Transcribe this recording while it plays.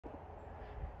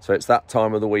So it's that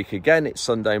time of the week again. It's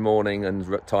Sunday morning and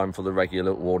time for the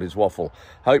regular Wardy's Waffle.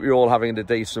 Hope you're all having a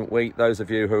decent week. Those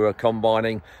of you who are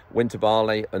combining winter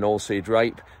barley and oilseed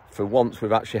rape, for once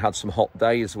we've actually had some hot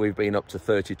days. We've been up to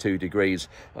 32 degrees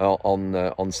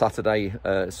on Saturday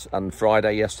and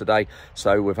Friday yesterday,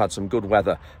 so we've had some good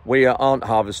weather. We aren't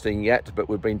harvesting yet, but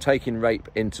we've been taking rape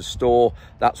into store.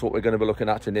 That's what we're going to be looking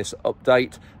at in this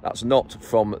update. That's not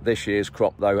from this year's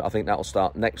crop though. I think that'll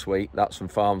start next week. That's from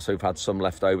farms who've had some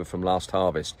left over from last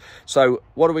harvest. So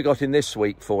what have we got in this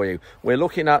week for you? We're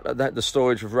looking at the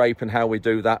storage of rape and how we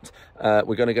do that.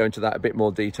 We're going to go into that a bit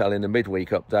more detail in the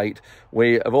midweek update.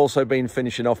 We have also been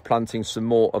finishing off planting some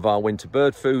more of our winter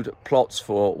bird food plots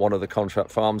for one of the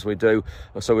contract farms we do,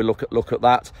 so we look at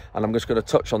that, and I'm just going to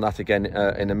touch on that again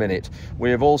in a minute. We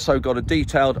have also got a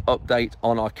detailed update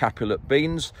on our Capulet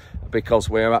beans, because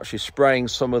we're actually spraying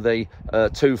some of the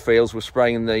two fields. We're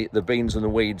spraying the beans and the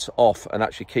weeds off and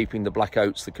actually keeping the black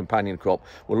oats, the companion crop.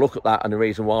 We'll look at that and the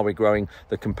reason why we're growing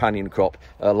the companion crop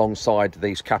alongside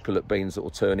these Capulet beans that will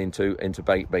turn into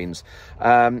baked beans.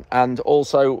 And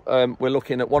also we're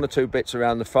looking at one or two bits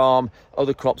around the farm,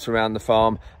 other crops around the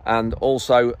farm, and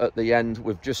also at the end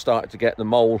we've just started to get the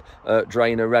mole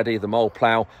drainer ready, the mole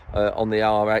plough on the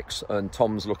RX, and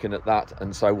Tom's looking at that,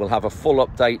 and so we'll have a full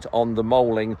update on the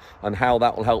moling and how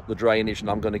that will help the drainage, and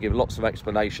I'm going to give lots of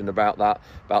explanation about that,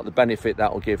 about the benefit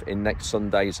that will give in next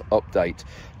Sunday's update.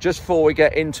 Just before we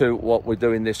get into what we're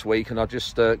doing this week, and I'll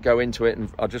just go into it,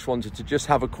 and I just wanted to just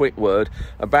have a quick word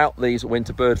about these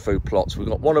winter bird food plots. We've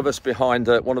got one of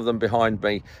them behind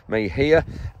me here,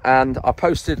 and I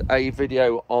posted a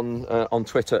video on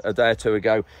Twitter a day or two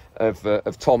ago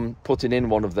of Tom putting in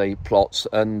one of the plots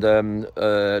and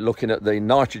looking at the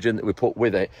nitrogen that we put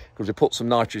with it, because we put some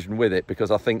nitrogen with it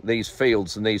because I think these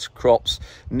fields and these crops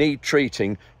need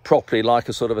treating properly like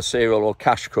a sort of a cereal or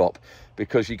cash crop,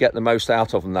 because you get the most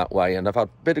out of them that way. And I've had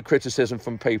a bit of criticism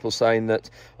from people saying that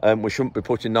we shouldn't be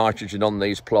putting nitrogen on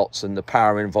these plots and the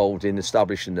power involved in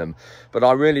establishing them. But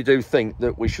I really do think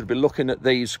that we should be looking at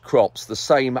these crops the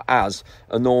same as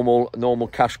a normal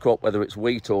cash crop, whether it's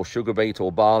wheat or sugar beet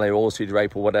or barley or oilseed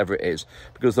rape or whatever it is,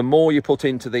 because the more you put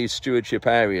into these stewardship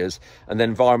areas and the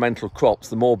environmental crops,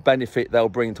 the more benefit they'll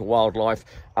bring to wildlife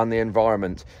and the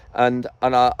environment. And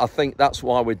I think that's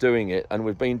why we're doing it, and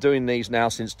we've been doing these now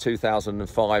since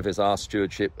 2005 as our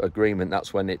stewardship agreement.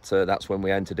 That's when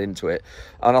we entered into it.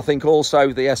 And I think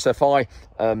also the SFI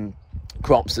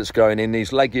crops that's going in,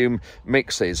 these legume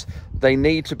mixes, they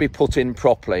need to be put in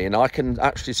properly. And I can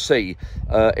actually see,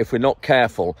 if we're not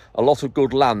careful, a lot of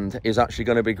good land is actually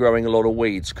going to be growing a lot of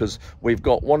weeds, because we've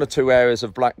got one or two areas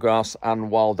of blackgrass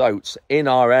and wild oats in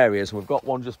our areas. We've got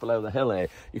one just below the hill here.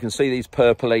 You can see these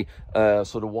purpley,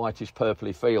 sort of whitish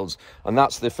purpley fields, and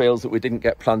that's the fields that we didn't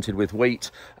get planted with wheat.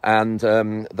 And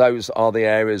those are the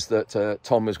areas that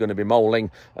Tom is going to be moling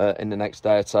in the next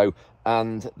day or so.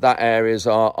 And that areas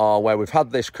are where we've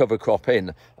had this cover crop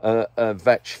in,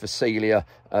 vetch, Phacelia,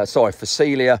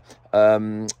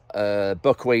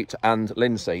 buckwheat and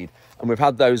linseed, and we've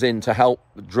had those in to help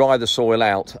dry the soil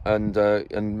out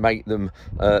and make them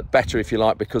better, if you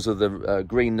like, because of the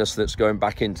greenness that's going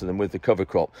back into them with the cover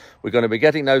crop. We're going to be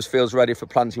getting those fields ready for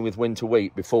planting with winter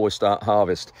wheat before we start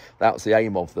harvest. That's the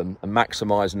aim of them, and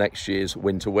maximise next year's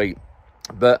winter wheat.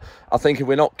 But I think if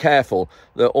we're not careful,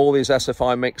 that all these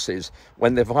SFI mixes,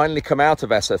 when they finally come out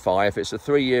of SFI, if it's a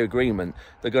 3-year agreement,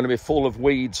 they're going to be full of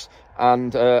weeds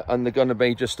and they're going to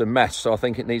be just a mess. So I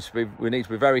think we need to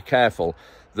be very careful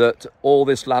that all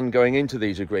this land going into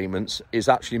these agreements is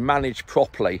actually managed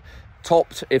properly,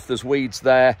 topped if there's weeds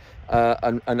there,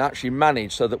 and actually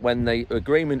managed so that when the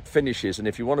agreement finishes, and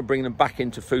if you want to bring them back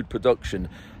into food production,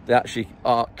 they actually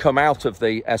come out of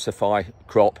the SFI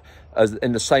crop as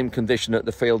in the same condition that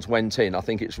the fields went in. I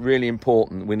think it's really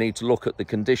important. We need to look at the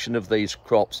condition of these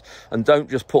crops and don't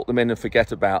just put them in and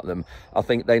forget about them. I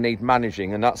think they need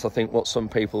managing, and that's, I think, what some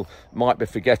people might be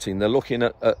forgetting. They're looking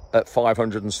at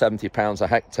 £570 a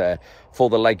hectare for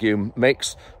the legume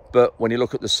mix. But when you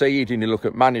look at the seed and you look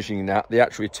at managing that, the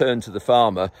actual return to the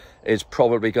farmer is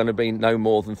probably going to be no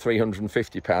more than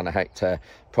 £350 a hectare,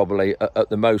 probably at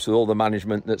the most, with all the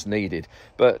management that's needed.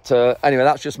 But anyway,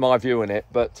 that's just my view on it.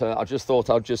 But I just thought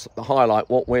I'd just highlight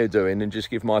what we're doing and just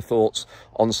give my thoughts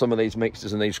on some of these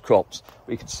mixes and these crops.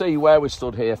 We can see where we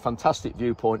stood here, fantastic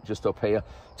viewpoint just up here,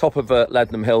 top of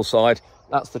Leadenham hillside.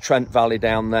 That's the Trent Valley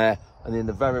down there. And in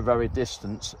the very, very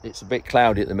distance, it's a bit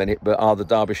cloudy at the minute, but are the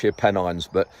Derbyshire Pennines.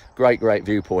 But great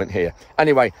viewpoint here.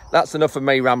 Anyway, that's enough of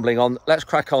me rambling on. Let's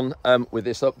crack on with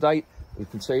this update. You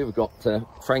can see we've got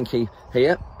Frankie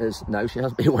here. No, she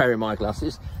hasn't been wearing my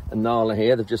glasses. And Nala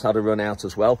here, they've just had a run out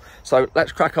as well. So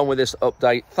let's crack on with this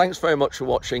update. Thanks very much for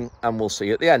watching, and we'll see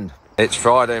you at the end. It's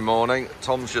Friday morning.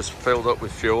 Tom's just filled up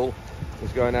with fuel.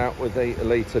 He's going out with the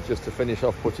Elita just to finish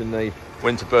off putting the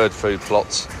winter bird food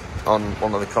plots on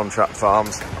one of the contract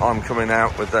farms. I'm coming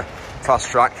out with the fast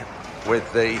track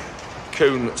with the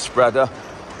coon spreader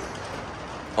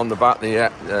on the back,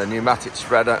 the pneumatic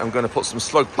spreader. I'm going to put some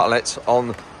slug pallets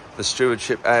on the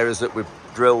stewardship areas that we've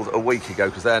drilled a week ago,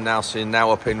 because they're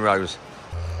now up in rows.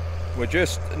 We're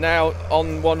just now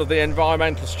on one of the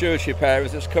environmental stewardship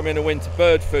areas that's come in a winter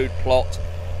bird food plot,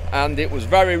 and it was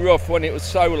very rough when it was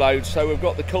soloed, so we've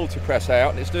got the culture press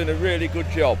out and it's doing a really good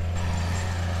job.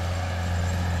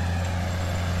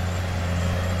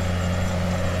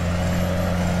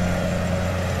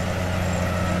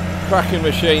 Cracking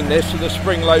machine this with the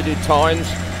spring-loaded tines.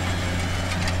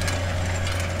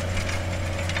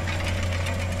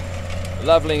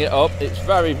 Levelling it up. It's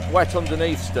very wet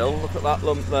underneath still. Look at that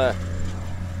lump there.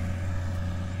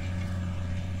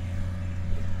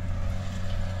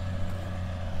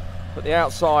 But the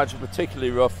outsides are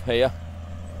particularly rough here.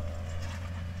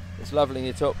 It's levelling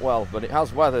it up well, but it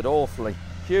has weathered awfully.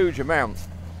 Huge amounts.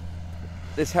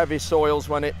 This heavy soils,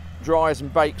 when it dries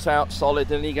and bakes out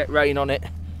solid and you get rain on it,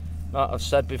 like I've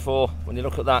said before, when you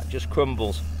look at that, just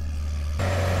crumbles.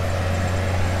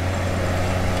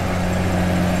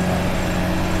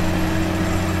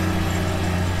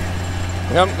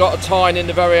 We haven't got a tine in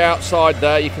the very outside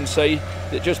there, you can see.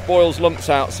 It just boils lumps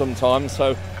out sometimes,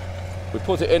 so we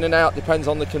put it in and out, depends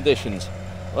on the conditions.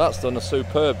 Well, that's done a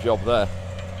superb job there.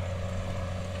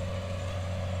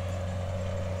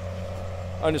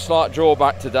 Only slight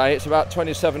drawback today, it's about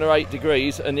 27 or 8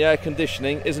 degrees and the air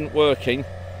conditioning isn't working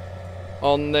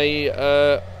on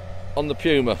the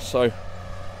Puma, so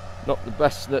not the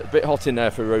best. A bit hot in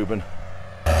there for Ruben.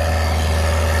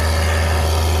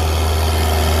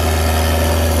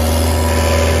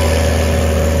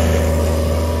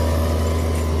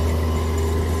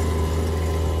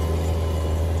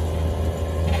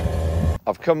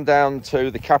 I've come down to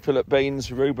the Capulet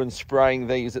beans. Ruben's spraying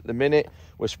these at the minute.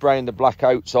 We're spraying the black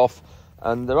oats off,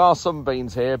 and there are some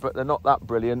beans here, but they're not that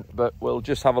brilliant. But we'll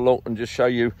just have a look and just show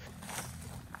you.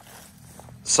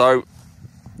 So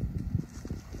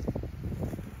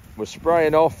we're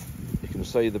spraying off. You can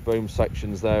see the boom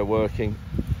sections there working.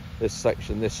 This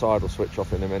section, this side will switch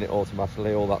off in a minute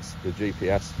automatically. All that's the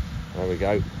GPS. There we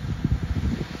go.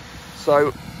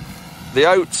 So the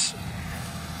oats,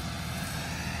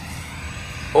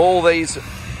 all these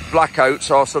black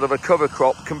oats are sort of a cover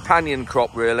crop, companion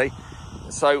crop really.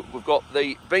 So we've got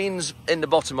the beans in the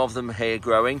bottom of them here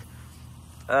growing,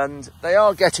 and they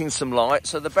are getting some light,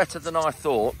 so they're better than I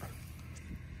thought,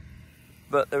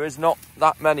 but there is not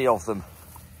that many of them.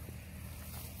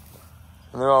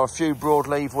 And there are a few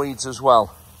broadleaf weeds as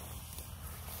well.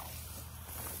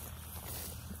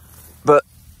 But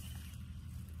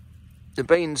the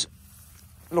beans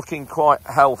looking quite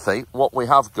healthy, what we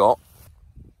have got.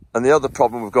 And the other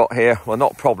problem we've got here, well,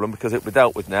 not problem because it'll be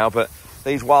dealt with now, but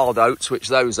these wild oats, which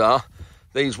those are,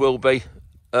 these will be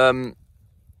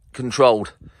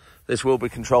controlled. This will be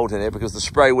controlled in here because the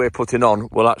spray we're putting on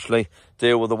will actually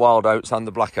deal with the wild oats and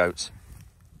the black oats.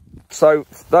 So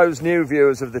those new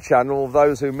viewers of the channel,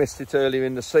 those who missed it earlier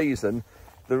in the season,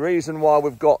 the reason why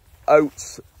we've got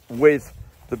oats with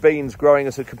the beans growing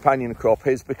as a companion crop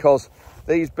is because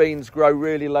these beans grow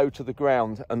really low to the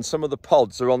ground and some of the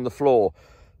pods are on the floor.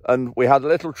 And we had a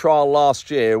little trial last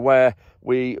year where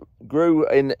we grew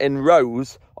in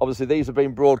rows. Obviously these have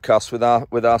been broadcast with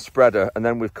our spreader, and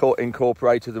then we've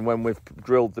incorporated them when we've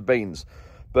drilled the beans.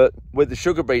 But with the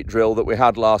sugar beet drill that we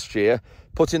had last year,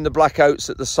 putting the black oats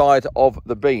at the side of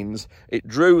the beans, it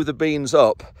drew the beans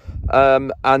up,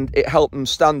 and it helped them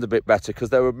stand a bit better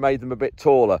because made them a bit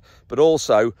taller. But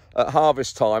also at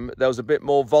harvest time there was a bit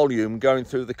more volume going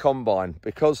through the combine,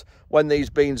 because when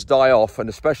these beans die off, and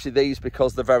especially these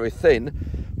because they're very thin,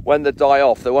 when they die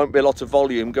off there won't be a lot of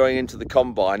volume going into the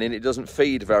combine and it doesn't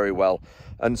feed very well.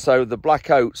 And so the black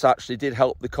oats actually did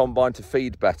help the combine to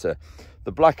feed better.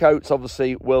 The black oats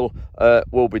obviously will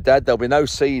be dead. There'll be no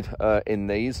seed in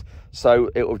these, so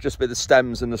it will just be the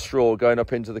stems and the straw going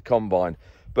up into the combine.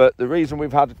 But the reason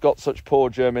we've got such poor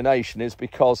germination is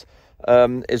because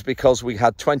we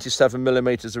had 27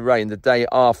 millimetres of rain the day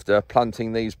after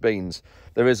planting these beans.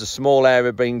 There is a small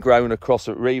area being grown across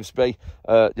at Revesby,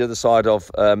 the other side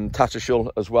of Tattershall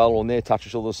as well, or near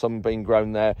Tattershall. There's some being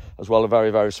grown there as well, a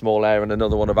very, very small area, and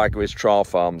another one of Agri's trial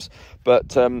farms.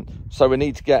 But so we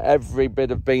need to get every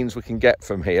bit of beans we can get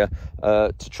from here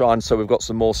to try and so we've got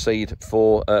some more seed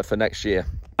for next year.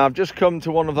 I've just come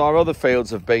to one of our other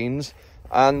fields of beans,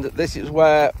 and this is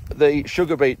where the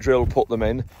sugar beet drill put them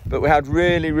in, but we had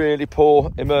really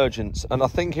poor emergence, and I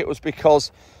think it was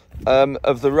because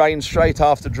of the rain straight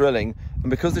after drilling, and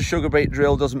because the sugar beet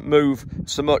drill doesn't move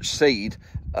so much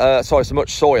so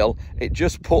much soil, it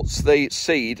just puts the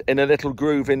seed in a little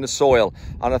groove in the soil.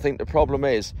 And I think the problem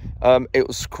is it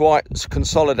was quite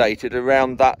consolidated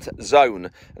around that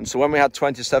zone, and so when we had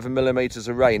 27 millimeters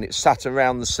of rain, it sat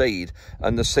around the seed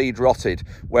and the seed rotted.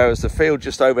 Whereas the field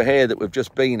just over here that we've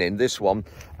just been in, this one,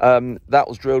 that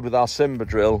was drilled with our Simba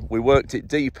drill. We worked it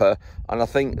deeper, and I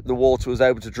think the water was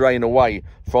able to drain away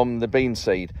from the bean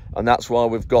seed, and that's why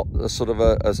we've got a sort of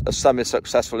a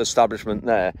semi-successful establishment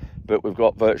there, but we've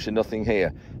got virtually nothing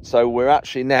here. So we're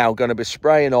actually now going to be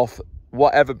spraying off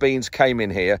whatever beans came in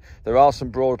here. There are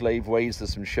some broadleaf weeds,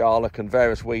 there's some charlock and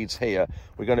various weeds here.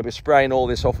 We're going to be spraying all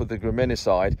this off with the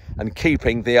graminicide and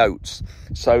keeping the oats,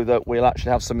 so that we'll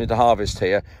actually have something to harvest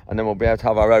here, and then we'll be able to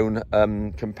have our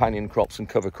own companion crops and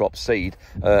cover crop seed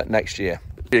next year.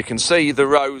 You can see the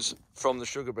rows from the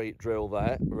sugar beet drill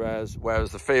there,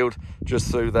 whereas the field just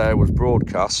through there was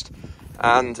broadcast.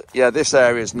 And yeah, this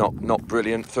area is not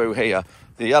brilliant through here.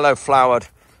 The yellow flowered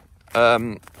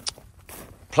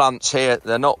plants here,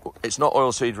 it's not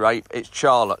oilseed rape, it's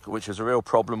charlock, which is a real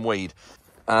problem weed.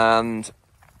 And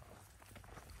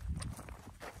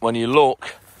when you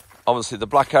look, obviously the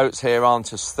black oats here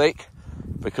aren't as thick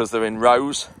because they're in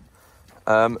rows,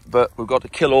 but we've got to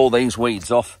kill all these weeds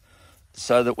off,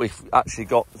 so that we've actually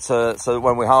got so that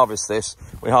when we harvest this,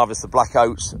 we harvest the black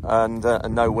oats and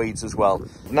no weeds as well.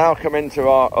 Now come into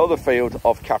our other field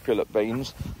of Capulet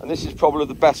beans, and this is probably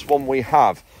the best one we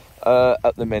have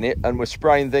at the minute, and we're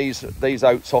spraying these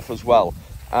oats off as well.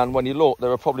 And when you look,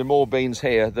 there are probably more beans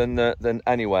here than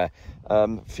anywhere.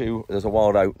 There's a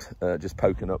wild oat just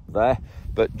poking up there,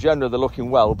 but generally they're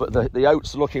looking well. But the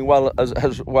oats are looking well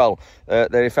as well.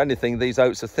 If anything, these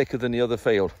oats are thicker than the other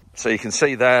field. So you can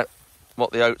see there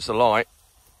what the oats are like.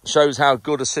 Shows how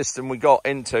good a system we got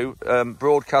into,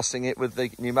 broadcasting it with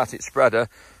the pneumatic spreader,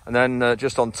 and then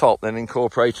just on top, then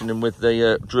incorporating them with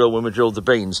the drill when we drilled the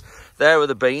beans. There are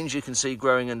the beans you can see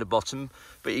growing in the bottom,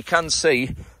 but you can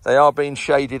see they are being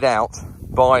shaded out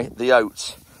by the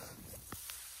oats.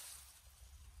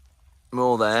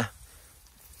 More there.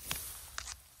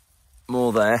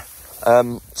 More there.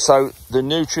 So the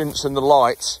nutrients and the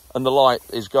light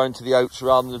is going to the oats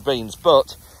rather than the beans.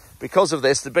 But because of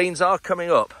this, the beans are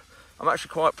coming up. I'm actually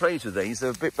quite pleased with these.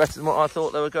 They're a bit better than what I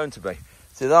thought they were going to be.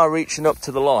 So they are reaching up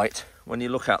to the light when you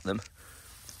look at them.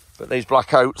 But these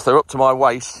black oats, they're up to my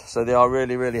waist, so they are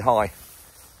really high.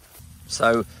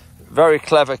 So very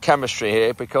clever chemistry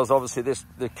here, because obviously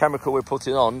the chemical we're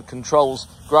putting on controls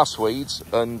grass weeds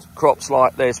and crops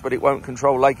like this, but it won't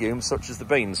control legumes such as the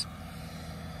beans.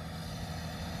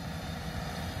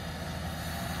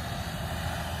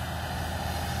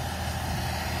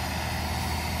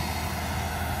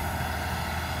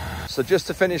 So just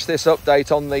to finish this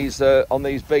update on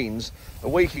these beans, a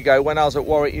week ago when I was at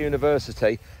Warwick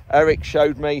University, Eric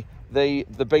showed me the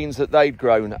beans that they'd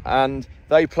grown, and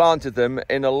they planted them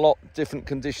in a lot different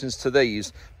conditions to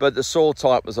these, but the soil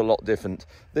type was a lot different.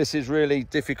 This is really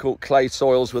difficult clay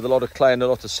soils with a lot of clay and a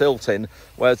lot of silt in,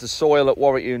 whereas the soil at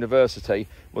Warwick University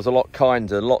was a lot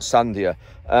kinder, a lot sandier.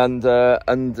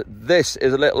 And this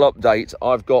is a little update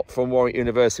I've got from Warwick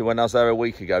University when I was there a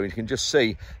week ago. You can just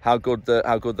see how good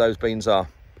those beans are.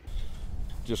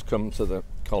 Just come to the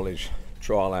college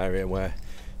trial area where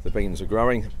the beans are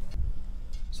growing.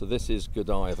 So this is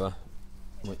Godiva,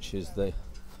 which is the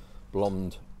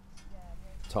blonde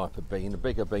type of bean, a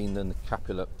bigger bean than the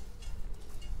Capulet.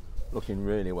 Looking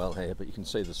really well here, but you can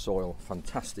see the soil,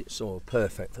 fantastic soil,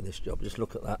 perfect for this job. Just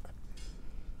look at that.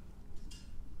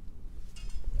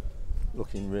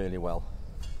 Looking really well.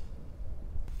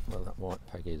 Well, that white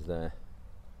peg is there,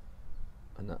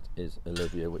 and that is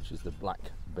Olivia, which is the black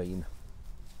bean.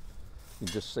 You can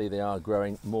just see they are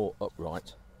growing more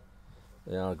upright.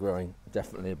 They are growing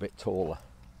definitely a bit taller.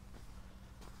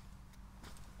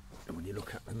 And when you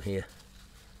look at them here,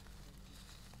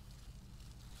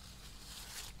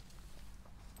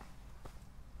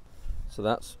 so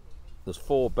there's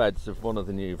 4 beds of one of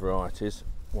the new varieties.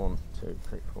 1, 2,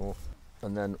 3, 4,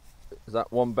 and then is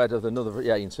that one bed of another?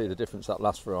 Yeah, you can see the difference, that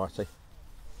last variety,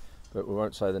 but we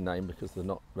won't say the name because they're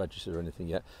not registered or anything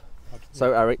yet.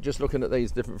 So Eric, just looking at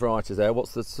these different varieties there,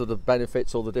 what's the sort of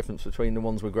benefits or the difference between the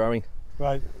ones we're growing?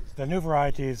 Right, the new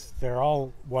varieties, they're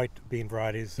all white bean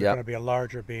varieties. They're going to be a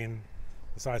larger bean,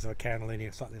 the size of a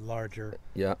cannellini, slightly larger.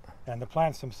 Yeah. And the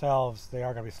plants themselves, they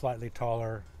are going to be slightly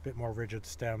taller, a bit more rigid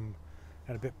stem,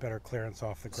 and a bit better clearance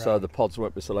off the ground. So the pods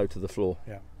won't be so low to the floor.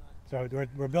 Yeah. So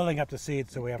we're building up the seed,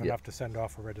 so we have enough to send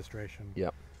off for registration.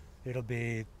 Yep. It'll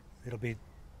be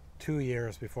 2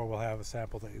 years before we'll have a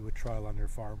sample that you would trial on your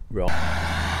farm. Right.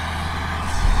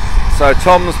 So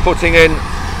Tom's putting in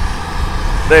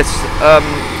this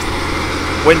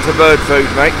winter bird food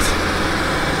mix.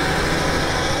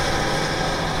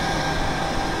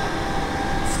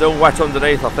 Still wet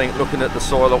underneath, I think, looking at the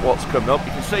soil of what's coming up.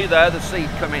 You can see there the seed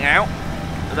coming out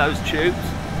of those tubes,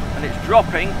 and it's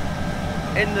dropping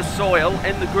in the soil,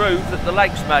 in the groove that the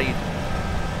leg's made.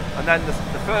 And then the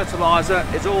fertiliser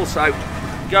is also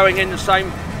going in the same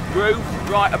groove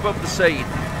right above the seed.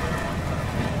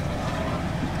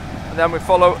 And then we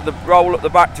follow the roll at the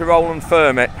back to roll and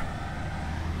firm it.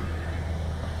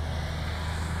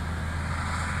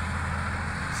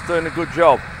 It's doing a good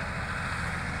job.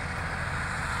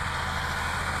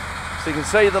 So you can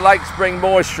see the legs bring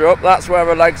moisture up. That's where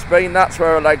a leg's been, that's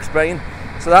where a leg's been.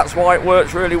 So that's why it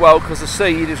works really well, because the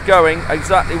seed is going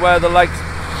exactly where the legs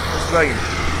has been.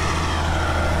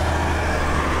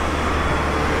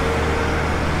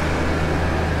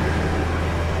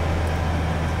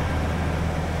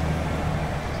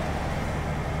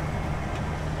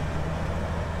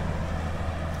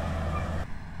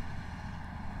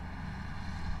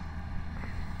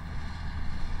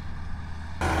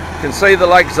 You can see the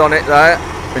legs on it there.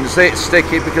 You can see it's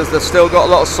sticky because they've still got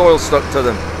a lot of soil stuck to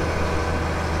them.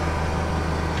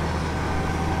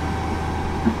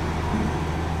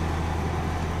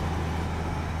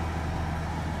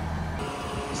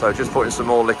 So just putting some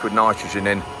more liquid nitrogen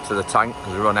in to the tank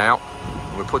because we run out.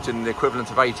 We're putting the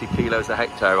equivalent of 80 kilos a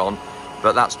hectare on,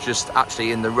 but that's just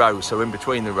actually in the row. So in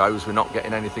between the rows, we're not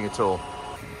getting anything at all.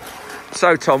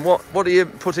 So Tom, what are you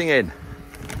putting in?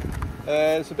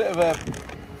 It's a bit of a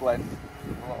blend,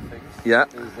 a lot of things. Yeah.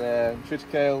 There's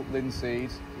triticale, linseed,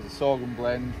 there's a sorghum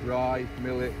blend, rye,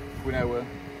 millet, quinoa,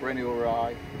 perennial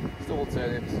rye, stubble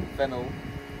turnips, fennel,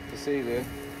 phacelia,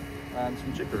 and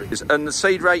some chicory. And the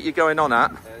seed rate you're going on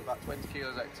at? About 20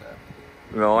 kilos a hectare.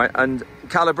 Right, and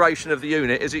calibration of the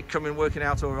unit, is it working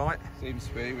out all right? Seems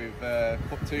to be. We've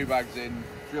put 2 bags in,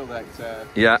 drilled the hectare,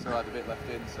 yeah. So I had a bit left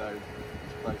in, so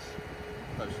it's close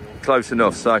enough. Close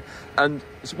enough. So, and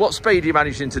what speed are you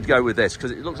managing to go with this?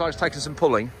 Because it looks like it's taking some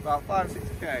pulling. About 5 or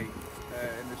 6k in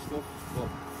this stuff, but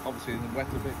obviously in the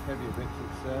wetter bit, heavier bits,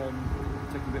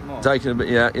 it's taking a bit more. Taking a bit,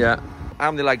 yeah.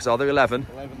 How many legs are there? 11?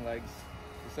 11 legs.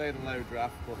 They say the low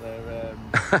draft, but they're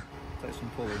take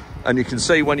some pulling. And you can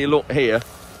see when you look here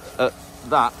at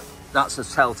that's a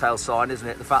telltale sign, isn't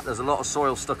it? The fact there's a lot of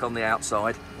soil stuck on the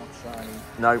outside. Not shiny.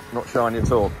 No, not shiny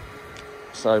at all.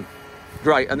 So,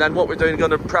 great. And then what we're doing,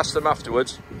 going to press them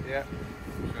afterwards. Yeah.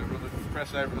 Just going to run the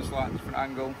press over the slightly different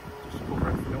angle, just to cover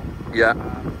everything up. Yeah. Yeah,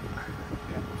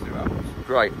 see what happens.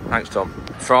 Great, thanks Tom.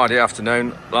 Friday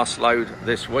afternoon, last load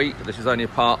this week. This is only a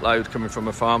part load coming from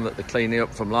a farm that they're cleaning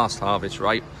up from last harvest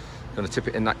rape. Going to tip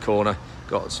it in that corner.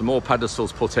 Got some more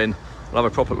pedestals put in. We'll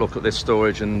have a proper look at this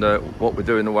storage and what we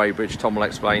do in the weighbridge. Tom will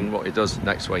explain what he does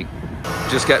next week.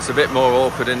 Just gets a bit more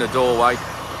awkward in the doorway,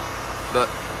 but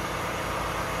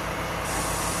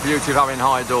beauty of having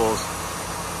high doors.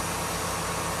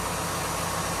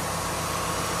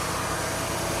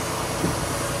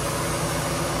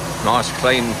 Nice,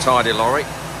 clean, tidy lorry.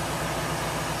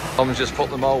 Tom's just put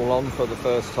the mole on for the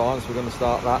first time, so we're going to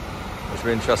start that, which will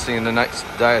be interesting in the next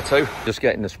day or two. Just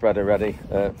getting the spreader ready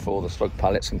for the slug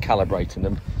pallets and calibrating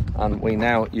them. And we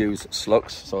now use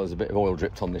Slux, so there's a bit of oil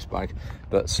dripped on this bag,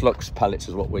 but Slux pellets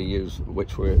is what we use,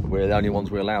 which we're the only ones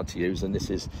we're allowed to use, and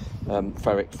this is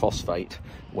ferric phosphate,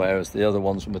 whereas the other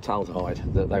ones were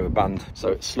metaldehyde, that they were banned. So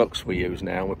it's Slux we use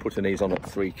now, and we're putting these on at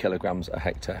 3 kilograms a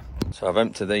hectare. So I've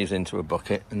emptied these into a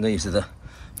bucket, and these are the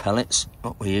pellets,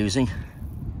 what we're using.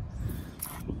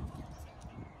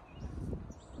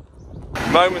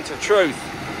 Moment of truth.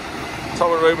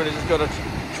 Tom and Ruben has just got to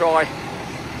try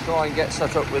and get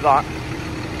set up with that.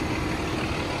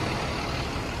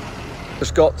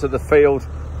 Just got to the field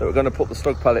that we're going to put the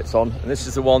slug pellets on, and this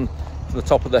is the one from the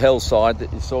top of the hillside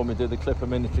that you saw me do the clip a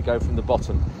minute ago from the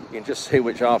bottom. You can just see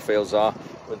which our fields are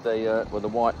with the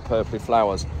white purpley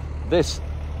flowers. This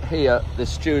here,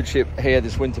 this stewardship here,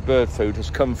 this winter bird food has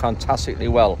come fantastically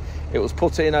well. It was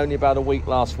put in only about a week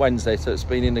last Wednesday, so it's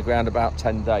been in the ground about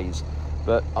 10 days.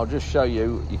 But I'll just show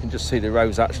you, you can just see the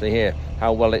rows actually here,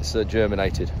 how well it's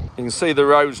germinated. You can see the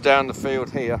rows down the field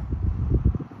here,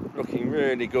 looking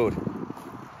really good.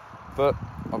 But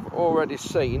I've already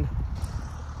seen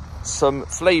some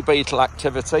flea beetle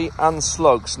activity and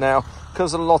slugs. Now,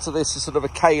 because a lot of this is sort of a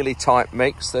caly type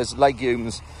mix, there's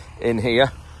legumes in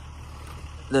here.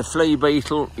 The flea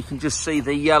beetle, you can just see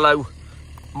the yellow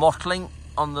mottling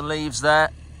on the leaves there.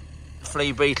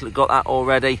 Flea beetle got that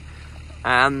already.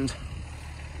 and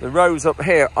the rows up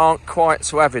here aren't quite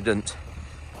so evident.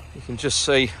 You can just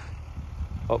see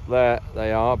up there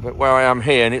they are, but where I am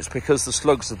here, and it's because the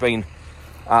slugs have been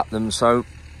at them, so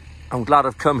I'm glad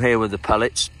I've come here with the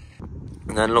pellets.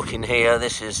 And then looking here,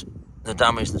 this is the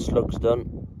damage the slug's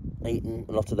done, eaten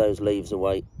a lot of those leaves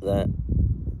away there.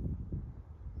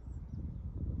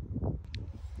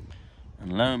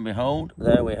 And lo and behold,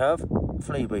 there we have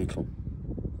flea beetle.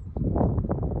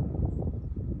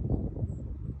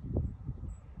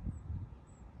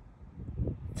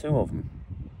 Two of them.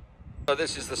 So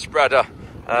this is the spreader.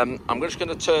 I'm just going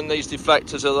to turn these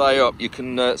deflectors all the way up. You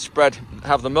can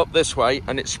have them up this way,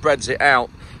 and it spreads it out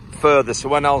further. So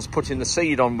when I was putting the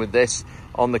seed on with this,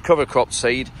 on the cover crop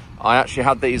seed, I actually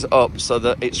had these up so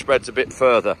that it spreads a bit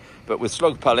further. But with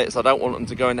slug pellets, I don't want them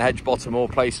to go in the hedge bottom or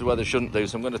places where they shouldn't do,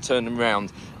 so I'm going to turn them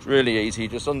round. It's really easy. You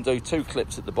just undo 2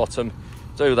 clips at the bottom,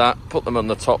 do that, put them on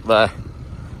the top there,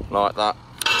 like that,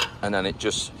 and then it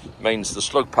just means the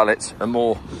slug pellets are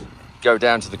more go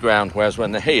down to the ground, whereas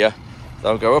when they're here,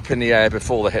 they'll go up in the air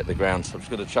before they hit the ground. So I'm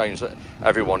just going to change that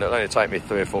everyone. It'll only take me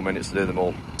 3 or 4 minutes to do them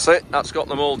all. That's it, that's got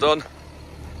them all done.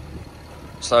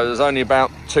 So there's only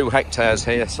about 2 hectares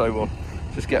here, so we'll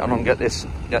just get on and get these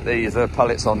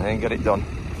pellets on here and get it done.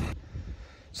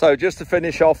 So just to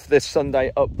finish off this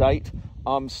Sunday update,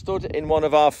 I'm stood in one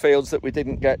of our fields that we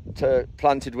didn't get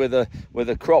planted with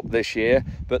a crop this year,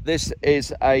 but this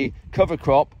is a cover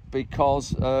crop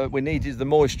because we needed the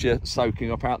moisture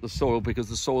soaking up out the soil because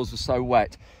the soils were so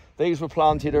wet. These were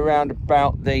planted around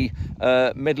about the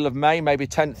middle of May, maybe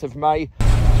 10th of May. You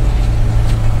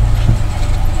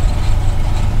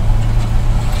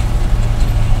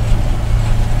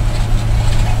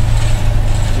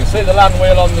can see the land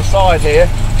wheel on the side here.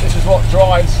 This is what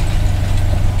drives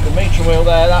the metering wheel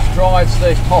there, that drives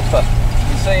the hopper.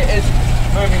 You see it is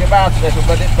moving about a little,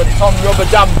 but it's on rubber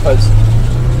dampers.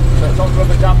 So it's on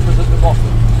rubber dampers at the bottom.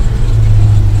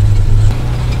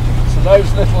 So those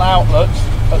little outlets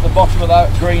at the bottom of that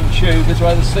green tube is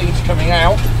where the seed's coming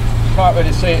out. You can't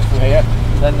really see it from here.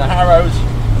 Then the harrows,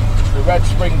 the red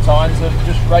spring tines, are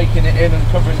just raking it in and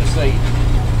covering the seed.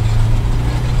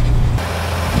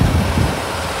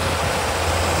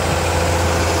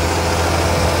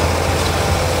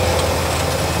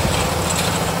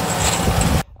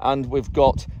 And we've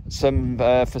got some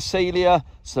phacelia,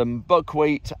 some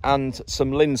buckwheat and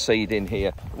some linseed in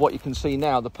here. What you can see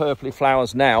now, the purpley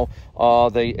flowers now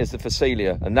is the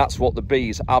phacelia, and that's what the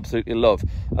bees absolutely love.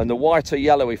 And the whiter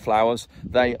yellowy flowers,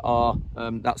 they are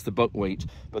that's the buckwheat.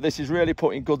 But this is really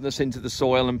putting goodness into the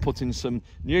soil and putting some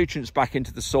nutrients back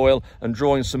into the soil and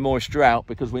drawing some moisture out,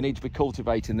 because we need to be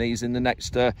cultivating these in the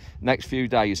next few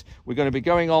days. We're going to be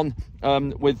going on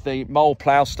with the mole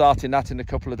plough, starting that in a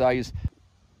couple of days.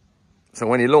 So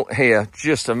when you look here,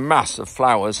 just a mass of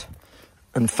flowers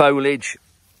and foliage.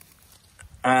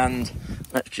 And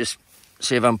let's just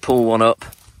see if I can pull one up.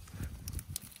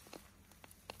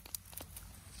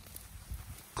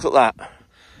 Look at that,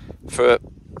 for a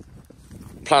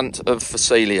plant of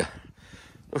phacelia.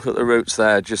 Look at the roots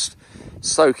there, just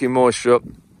soaking moisture up.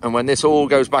 And when this all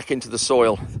goes back into the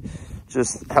soil,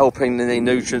 just helping the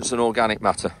nutrients and organic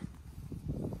matter.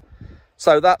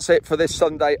 So that's it for this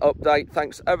Sunday update.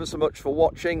 Thanks ever so much for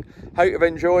watching. Hope you've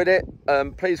enjoyed it.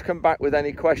 Please come back with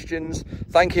any questions.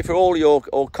 Thank you for all your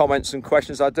comments and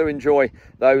questions. I do enjoy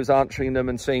those, answering them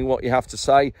and seeing what you have to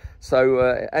say. So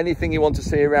anything you want to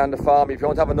see around the farm, if you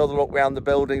want to have another look around the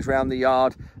buildings, around the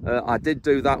yard, I did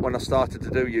do that when I started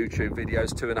to do YouTube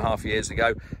videos 2.5 years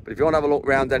ago. But if you want to have a look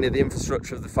around any of the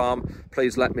infrastructure of the farm,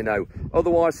 please let me know.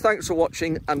 Otherwise, thanks for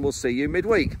watching, and we'll see you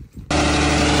midweek.